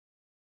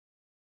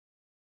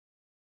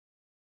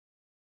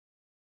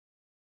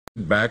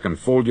back and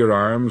fold your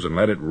arms and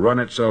let it run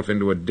itself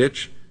into a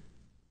ditch?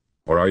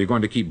 Or are you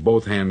going to keep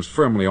both hands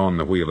firmly on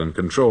the wheel and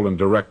control and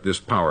direct this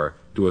power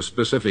to a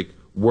specific,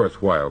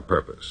 worthwhile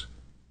purpose?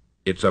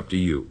 It's up to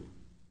you.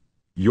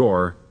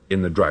 You're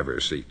in the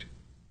driver's seat.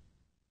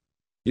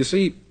 You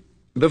see,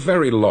 the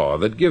very law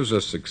that gives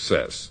us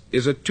success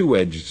is a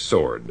two-edged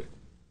sword.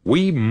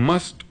 We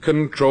must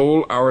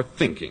control our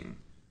thinking.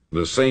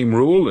 The same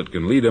rule that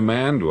can lead a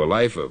man to a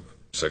life of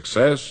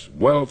success,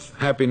 wealth,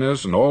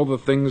 happiness, and all the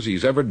things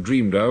he's ever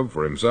dreamed of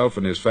for himself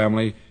and his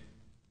family,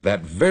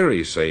 that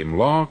very same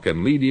law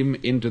can lead him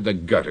into the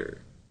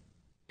gutter.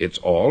 It's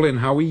all in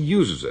how he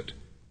uses it,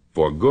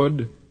 for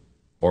good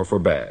or for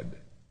bad.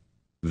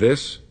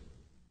 This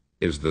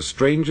is the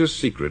strangest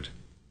secret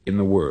in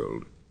the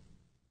world.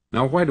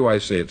 Now, why do I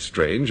say it's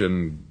strange,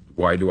 and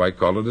why do I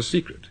call it a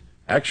secret?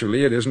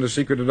 Actually, it isn't a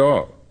secret at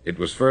all. It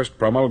was first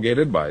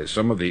promulgated by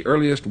some of the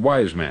earliest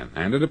wise men,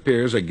 and it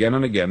appears again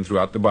and again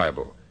throughout the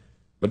Bible.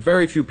 But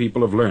very few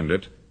people have learned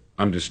it,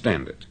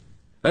 understand it.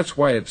 That's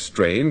why it's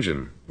strange,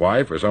 and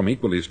why, for some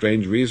equally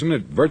strange reason,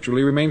 it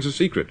virtually remains a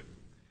secret.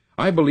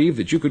 I believe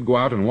that you could go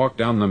out and walk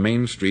down the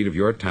main street of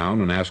your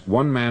town and ask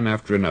one man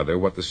after another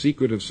what the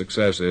secret of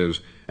success is,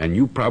 and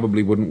you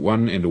probably wouldn't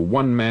run into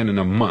one man in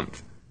a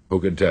month who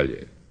could tell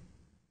you.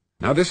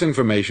 Now, this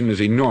information is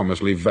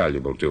enormously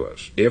valuable to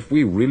us, if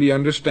we really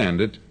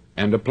understand it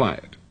and apply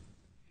it.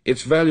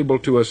 It's valuable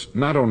to us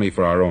not only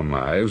for our own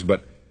lives,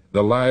 but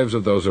the lives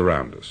of those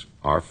around us,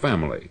 our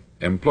family,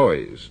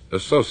 employees,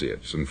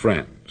 associates, and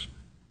friends.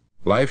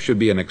 Life should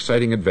be an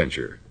exciting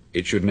adventure.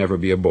 It should never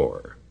be a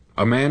bore.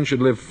 A man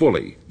should live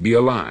fully, be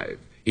alive.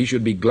 He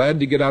should be glad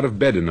to get out of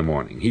bed in the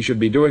morning. He should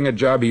be doing a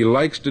job he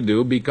likes to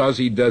do because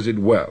he does it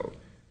well.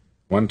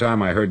 One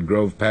time I heard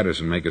Grove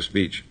Patterson make a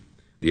speech,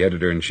 the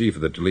editor-in-chief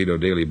of the Toledo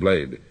Daily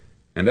Blade,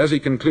 and as he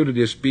concluded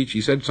his speech,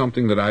 he said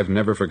something that I've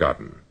never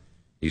forgotten.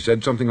 He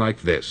said something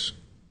like this: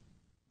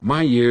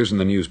 "My years in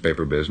the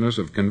newspaper business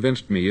have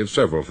convinced me of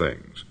several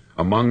things,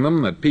 among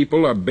them that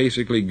people are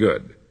basically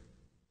good,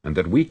 and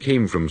that we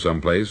came from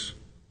someplace,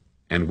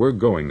 and we're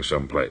going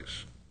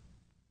someplace.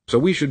 So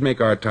we should make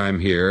our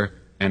time here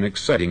an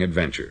exciting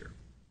adventure.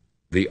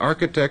 The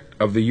architect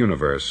of the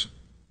universe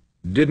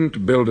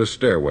didn't build a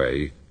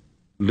stairway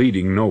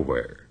leading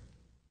nowhere."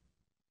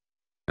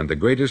 And the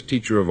greatest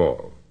teacher of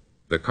all,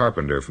 the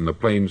carpenter from the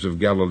plains of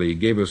Galilee,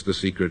 gave us the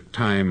secret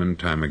time and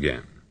time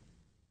again.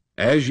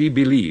 As ye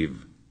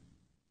believe,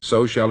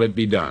 so shall it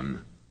be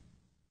done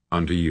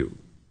unto you.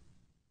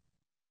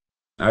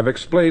 I've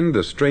explained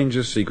the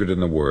strangest secret in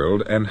the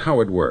world and how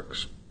it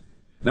works.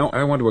 Now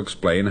I want to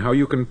explain how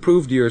you can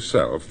prove to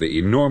yourself the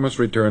enormous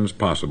returns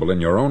possible in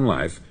your own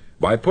life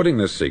by putting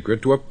this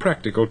secret to a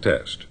practical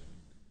test.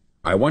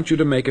 I want you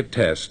to make a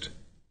test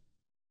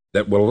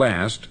that will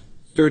last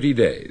 30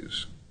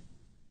 days.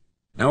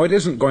 Now, it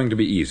isn't going to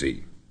be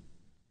easy.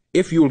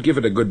 If you'll give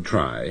it a good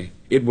try,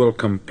 it will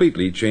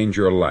completely change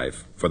your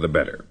life for the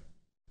better.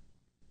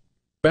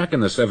 Back in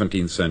the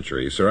 17th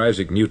century, Sir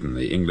Isaac Newton,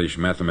 the English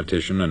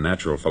mathematician and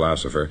natural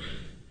philosopher,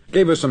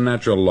 gave us some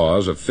natural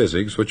laws of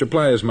physics which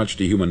apply as much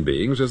to human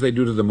beings as they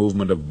do to the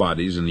movement of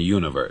bodies in the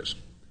universe.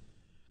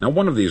 Now,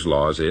 one of these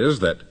laws is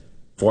that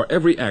for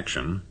every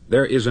action,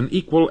 there is an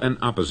equal and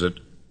opposite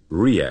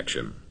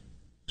reaction.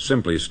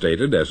 Simply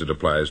stated, as it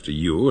applies to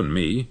you and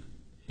me,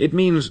 it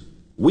means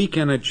we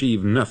can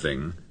achieve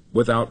nothing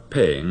without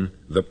paying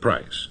the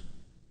price.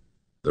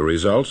 The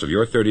results of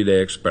your 30-day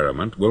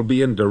experiment will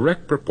be in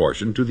direct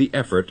proportion to the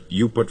effort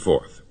you put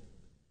forth.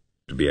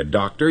 To be a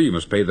doctor, you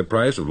must pay the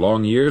price of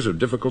long years of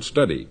difficult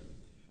study.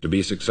 To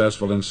be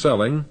successful in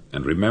selling,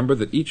 and remember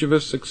that each of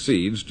us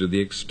succeeds to the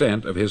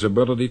extent of his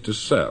ability to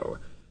sell,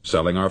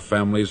 selling our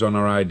families on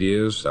our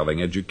ideas,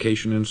 selling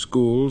education in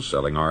schools,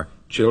 selling our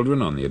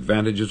children on the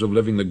advantages of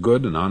living the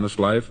good and honest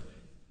life,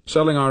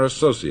 selling our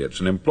associates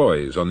and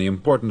employees on the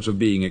importance of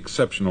being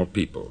exceptional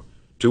people,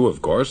 to,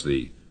 of course,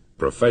 the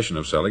profession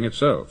of selling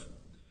itself.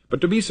 But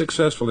to be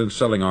successful in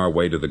selling our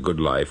way to the good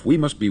life, we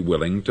must be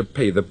willing to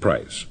pay the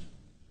price.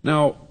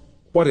 Now,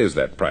 what is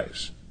that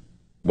price?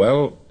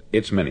 Well,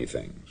 it's many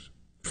things.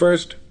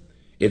 First,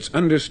 it's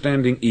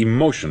understanding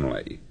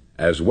emotionally,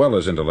 as well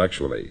as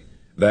intellectually,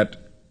 that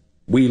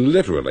we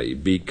literally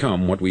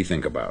become what we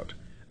think about,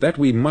 that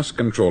we must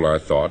control our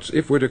thoughts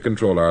if we're to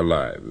control our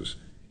lives.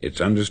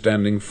 It's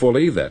understanding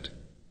fully that,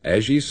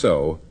 as ye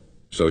sow,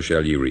 so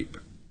shall ye reap.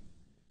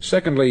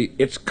 Secondly,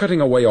 it's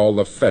cutting away all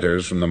the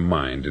fetters from the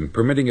mind and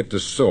permitting it to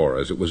soar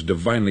as it was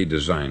divinely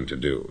designed to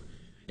do.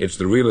 It's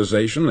the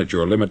realization that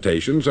your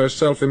limitations are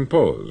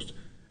self-imposed,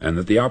 and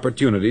that the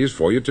opportunities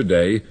for you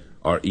today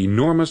are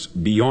enormous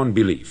beyond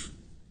belief.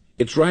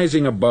 It's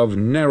rising above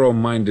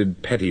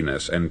narrow-minded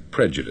pettiness and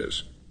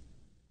prejudice.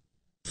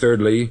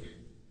 Thirdly,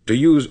 to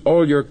use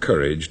all your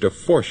courage to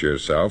force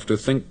yourself to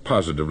think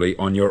positively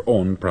on your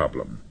own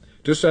problem,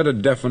 to set a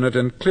definite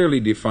and clearly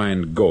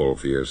defined goal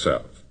for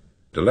yourself,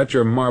 to let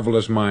your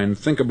marvelous mind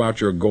think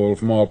about your goal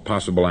from all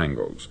possible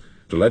angles,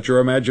 to let your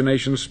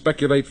imagination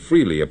speculate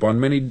freely upon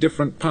many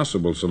different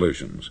possible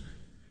solutions,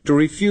 to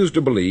refuse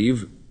to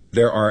believe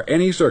there are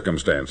any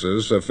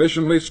circumstances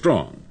sufficiently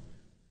strong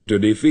to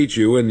defeat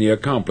you in the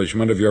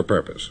accomplishment of your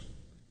purpose,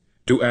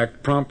 to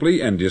act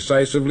promptly and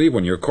decisively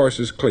when your course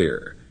is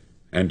clear,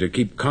 and to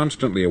keep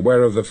constantly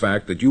aware of the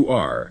fact that you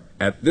are,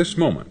 at this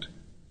moment,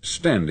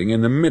 standing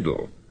in the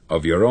middle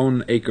of your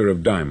own acre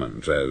of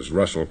diamonds, as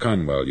Russell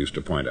Conwell used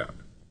to point out.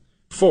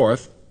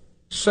 Fourth,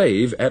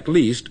 save at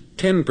least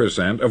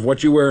 10% of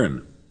what you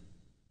earn.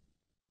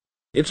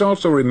 It's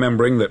also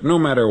remembering that no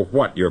matter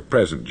what your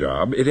present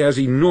job, it has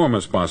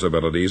enormous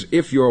possibilities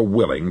if you're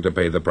willing to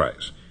pay the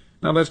price.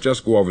 Now let's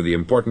just go over the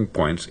important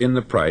points in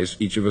the price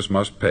each of us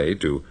must pay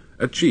to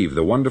achieve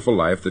the wonderful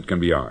life that can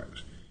be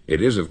ours.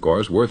 It is, of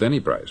course, worth any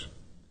price.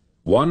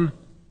 1.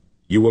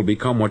 You will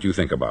become what you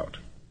think about.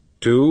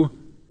 2.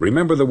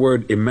 Remember the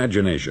word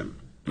imagination.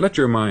 Let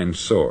your mind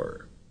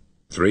soar.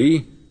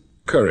 3.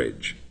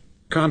 Courage.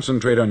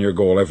 Concentrate on your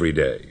goal every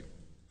day.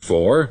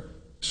 4.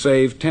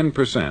 Save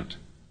 10%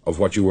 of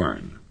what you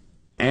earn.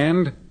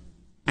 And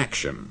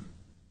action.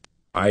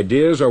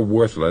 Ideas are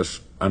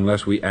worthless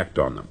unless we act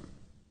on them.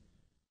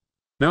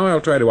 Now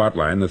I'll try to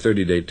outline the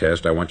 30-day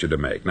test I want you to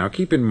make. Now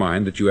keep in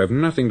mind that you have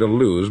nothing to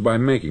lose by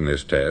making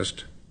this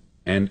test,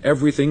 and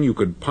everything you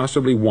could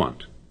possibly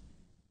want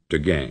to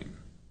gain.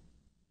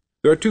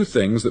 There are two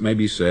things that may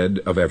be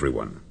said of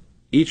everyone.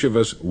 Each of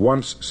us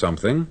wants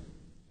something,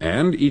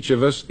 and each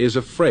of us is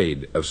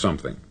afraid of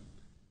something.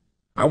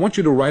 I want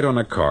you to write on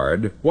a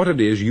card what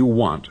it is you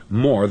want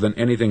more than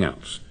anything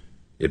else.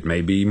 It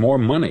may be more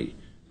money.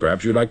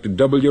 Perhaps you'd like to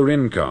double your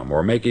income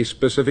or make a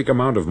specific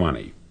amount of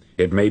money.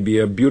 It may be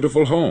a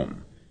beautiful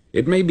home.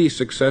 It may be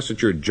success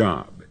at your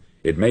job.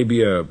 It may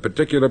be a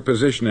particular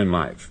position in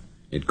life.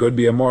 It could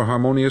be a more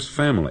harmonious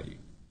family.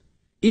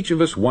 Each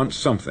of us wants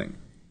something.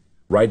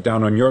 Write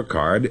down on your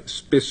card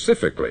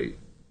specifically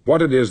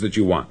what it is that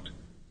you want.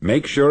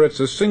 Make sure it's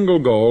a single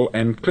goal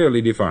and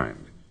clearly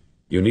defined.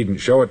 You needn't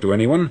show it to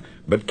anyone,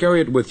 but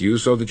carry it with you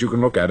so that you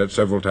can look at it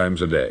several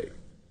times a day.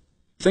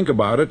 Think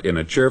about it in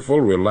a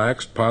cheerful,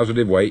 relaxed,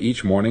 positive way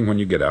each morning when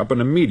you get up, and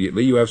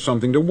immediately you have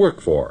something to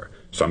work for,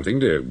 something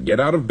to get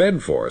out of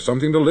bed for,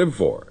 something to live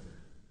for.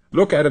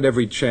 Look at it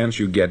every chance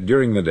you get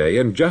during the day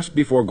and just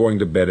before going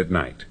to bed at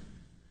night.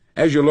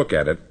 As you look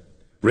at it,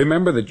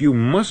 remember that you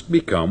must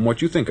become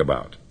what you think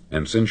about,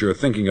 and since you're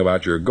thinking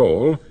about your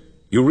goal,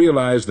 you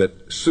realize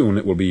that soon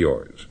it will be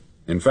yours.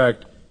 In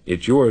fact,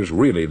 it's yours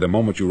really the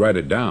moment you write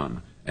it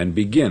down and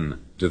begin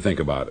to think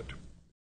about it.